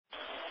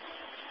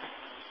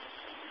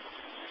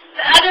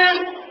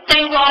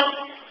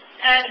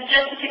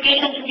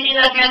justification to be in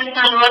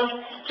Afghanistan was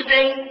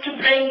to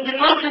bring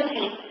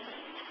democracy.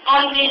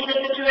 Only the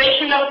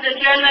situation of the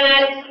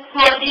journalists who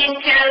are being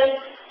killed,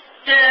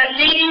 the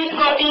ladies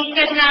who are being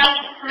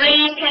kidnapped,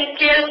 raped and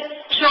killed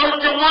shows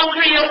the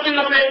mockery of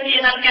democracy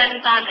in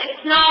Afghanistan.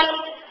 It's not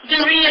the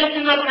real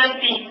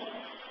democracy.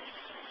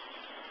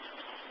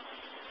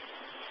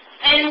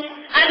 And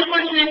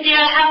unfortunately,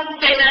 I have to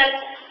say that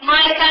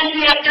my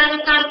country,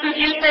 Afghanistan,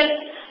 produces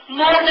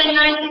more than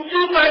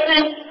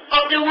 92%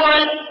 of the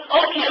world's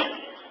opium.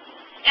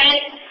 And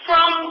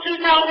from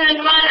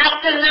 2001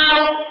 up till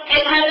now,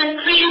 it has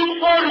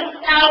increased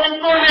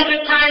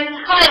 4,400 times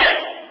higher.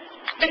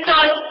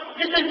 Because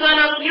this is one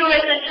of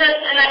U.S.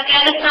 interests in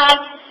Afghanistan,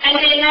 and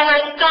they never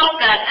stop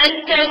that.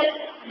 Instead,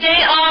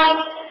 they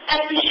are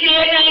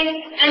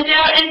appreciating and they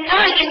are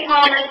encouraging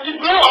farmers to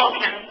grow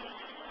opium.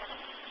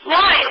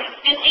 Why?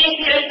 In 8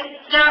 years,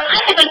 they are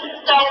unable to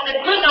stop the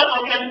growth of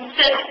opium.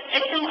 Still,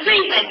 it's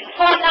increasing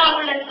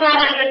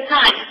 4,400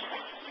 times.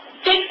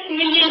 6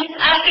 million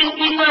Afghan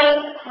people,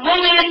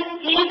 women,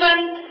 even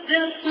the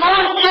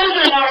small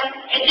children are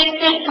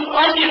addicted to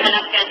opium in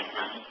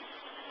Afghanistan.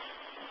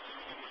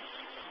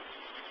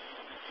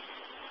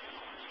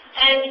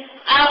 And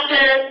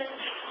after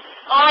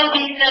all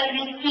these that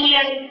we see,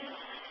 and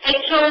it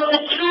shows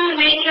the true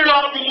nature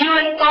of the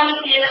U.S.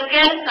 policy in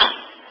Afghanistan.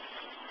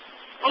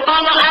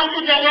 Obama,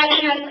 after the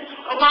election,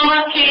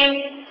 Obama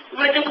came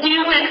with a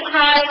hue and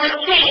cry for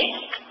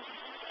change.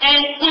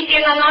 And he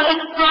gave a lot of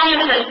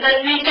promises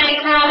that we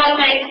can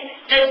corroborate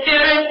that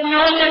there is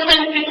no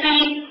difference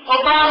between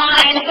Obama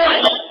and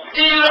Bush.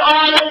 They are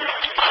all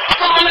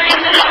following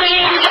the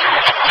same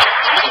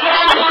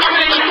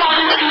war-mongering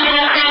policy in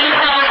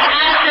Afghanistan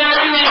as they are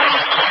doing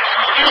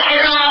in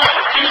Iraq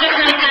and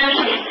different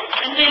countries.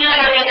 And they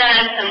never get that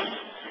answer.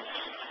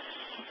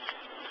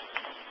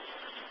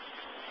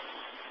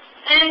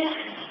 And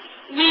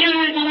we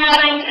will be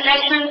having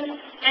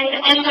elections at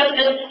the end of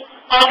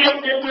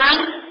August this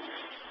month.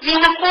 We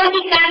have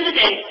 40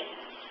 candidates,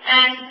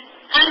 and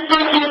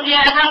unfortunately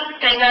I have to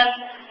say that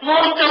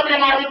most of them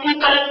are the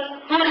people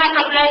who have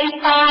a bloody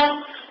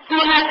past, who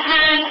have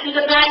hands in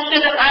the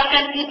bloodshed of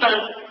Afghan people.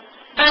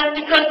 But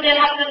because they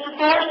have the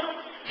support,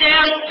 they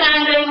are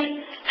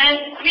standing, and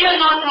we are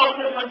not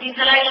hopeful for these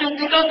elections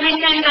because we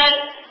think that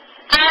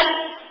as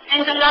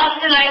in the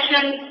last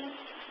election,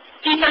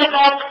 people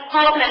got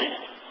hopeless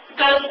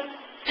because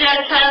their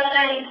trust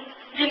and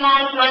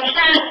demands were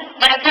sent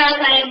by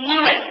Persia and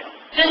US.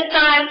 This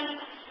time,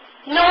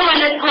 no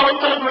one is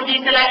hopeful for these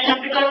elections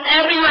because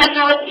everyone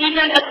knows,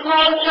 even a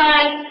small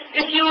child,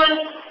 if you will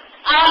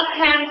ask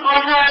him or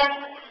her,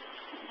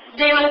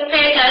 they will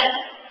say that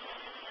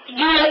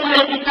US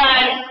will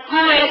decide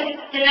who is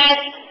the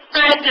next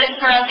president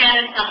for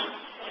Afghanistan.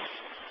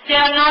 They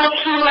are not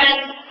true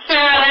and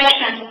fair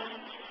elections.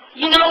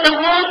 You know, the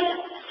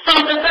vote from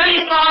the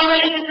very far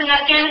villages in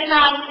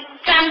Afghanistan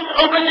comes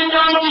over the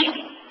donkey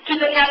to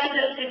the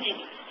capital city.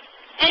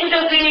 In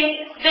the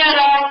way, there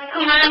are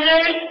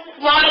commanders,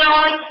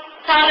 warlords,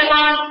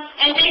 Taliban,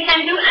 and they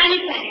can do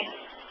anything.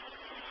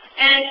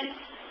 And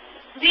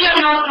we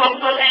are not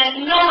hopeful,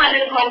 and no one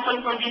is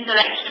hopeful for these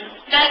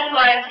elections. That's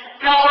why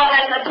RAWA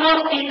has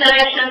opposed these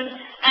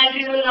elections, and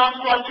we will not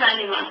vote for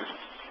anyone.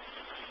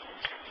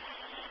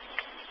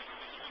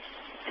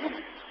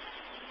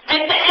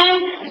 At the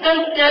end,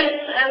 because there's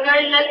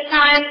very less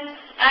time,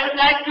 I would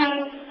like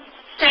to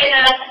say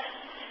that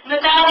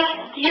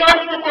without your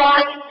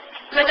support,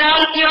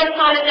 without your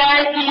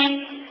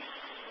solidarity,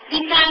 we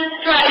can't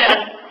struggle.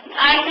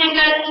 I think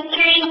that to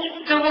change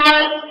the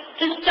world,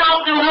 to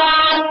stop the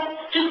war,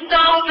 to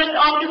stop with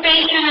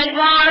occupation and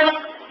war,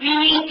 we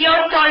need your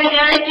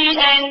solidarity,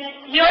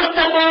 and your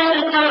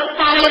support and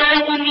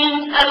solidarity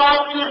means a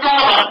lot to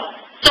RAWA.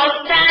 So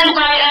stand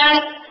by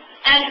us,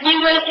 and we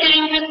will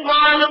change this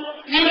world.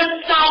 We will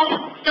stop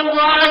the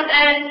wars,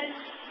 and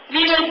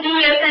we will do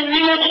it, and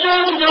we will show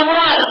to the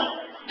world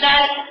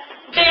that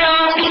there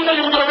are people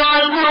in the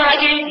world who are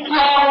against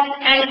war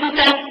and who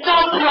can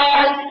stop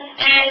war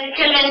and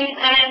killing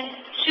and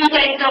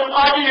shooting of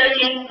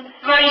ordinary,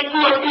 very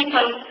poor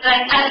people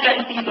like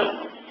Afghan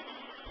people.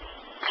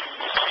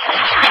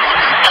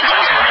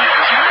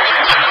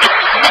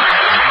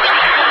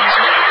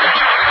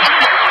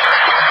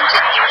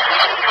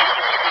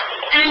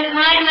 And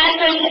my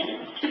message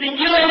to the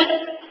U.S.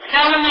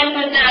 government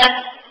is that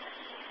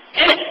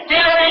if they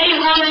are really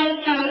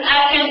honest to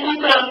Afghan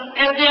people,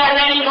 if they are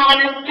really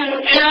honest to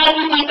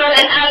Iraqi people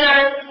and other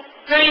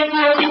very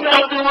poor people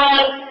of the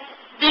world,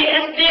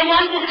 if they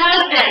want to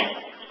help them,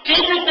 they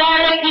should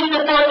directly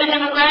support the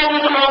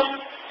democratic group.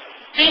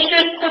 They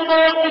should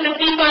support to the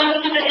people,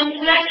 to the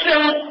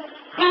intellectuals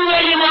who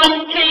really want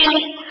to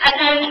change a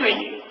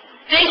country.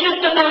 They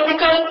should support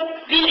because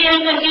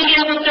billions and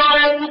billions of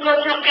dollars who go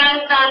to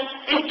Afghanistan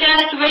is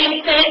just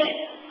wasted.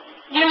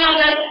 You know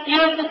that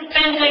US is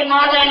spending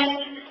more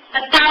than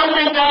 $1,000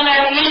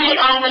 a minute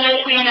on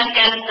military in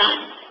Afghanistan.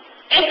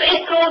 If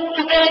it goes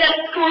to build a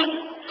school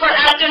for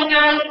Afghan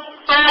girls,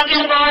 for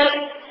Afghan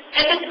boys,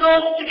 if it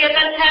goes to give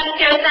us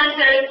healthcare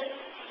centers,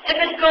 if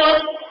it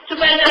goes to to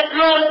build up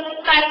roads,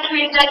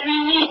 factories that we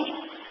need.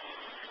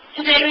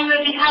 Today we will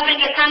be having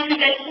a country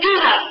that you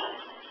have,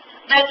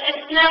 but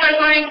it's never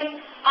going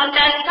on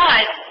that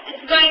side.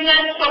 It's going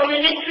just for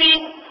military,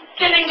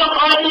 killing of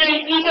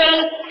ordinary people.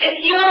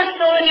 If your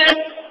soldiers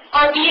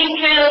are being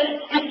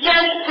killed, it's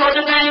just for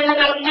the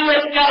benefit of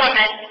US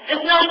government.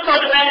 It's not for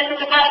the benefit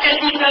of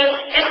Afghan people.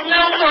 It's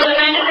not for the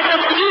benefit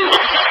of you.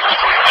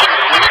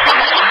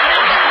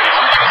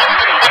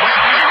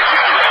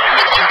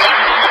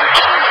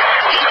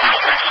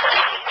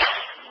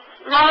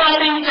 RAWA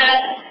thinks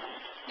that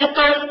the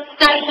first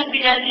step should be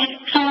that these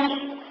troops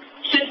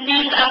should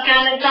leave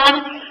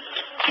Afghanistan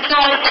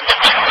because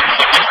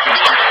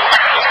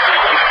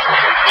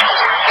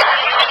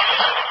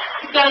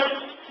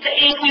the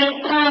APU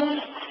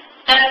proves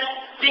that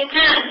they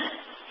can,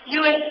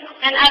 US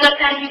and other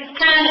countries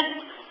can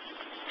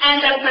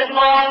end up with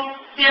war.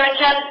 They are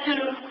just to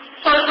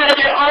further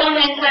their own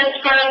interests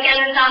for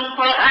Afghanistan,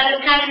 for other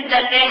countries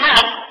that they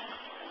have,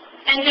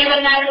 and they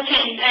will never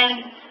change.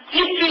 And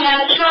history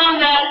has shown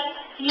that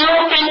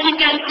no country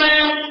can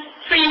grant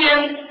freedom,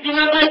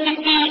 democracy,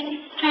 peace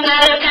to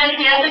another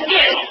country as a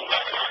gift.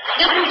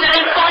 This is the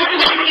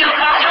responsibility of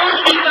our own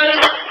people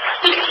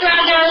to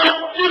struggle,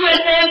 to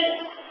resist,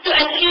 to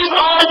achieve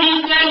all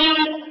these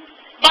values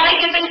by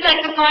giving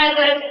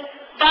sacrifices,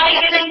 by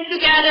getting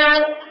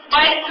together,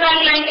 by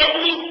struggling at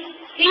least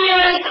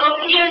years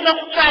of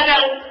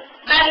struggle.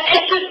 But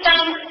it should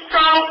come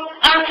from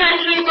our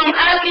country, from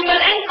our people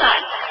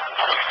inside.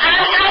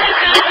 As other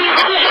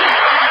countries did.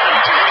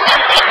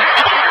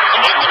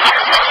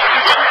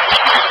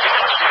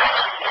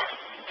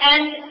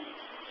 And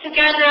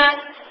together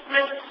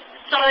with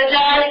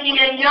solidarity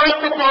and your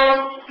support,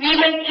 we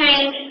will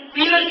change,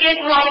 we will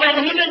get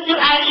weapons, we will do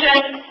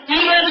action, we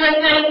will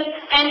resist,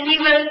 and we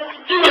will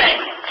do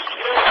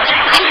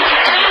it.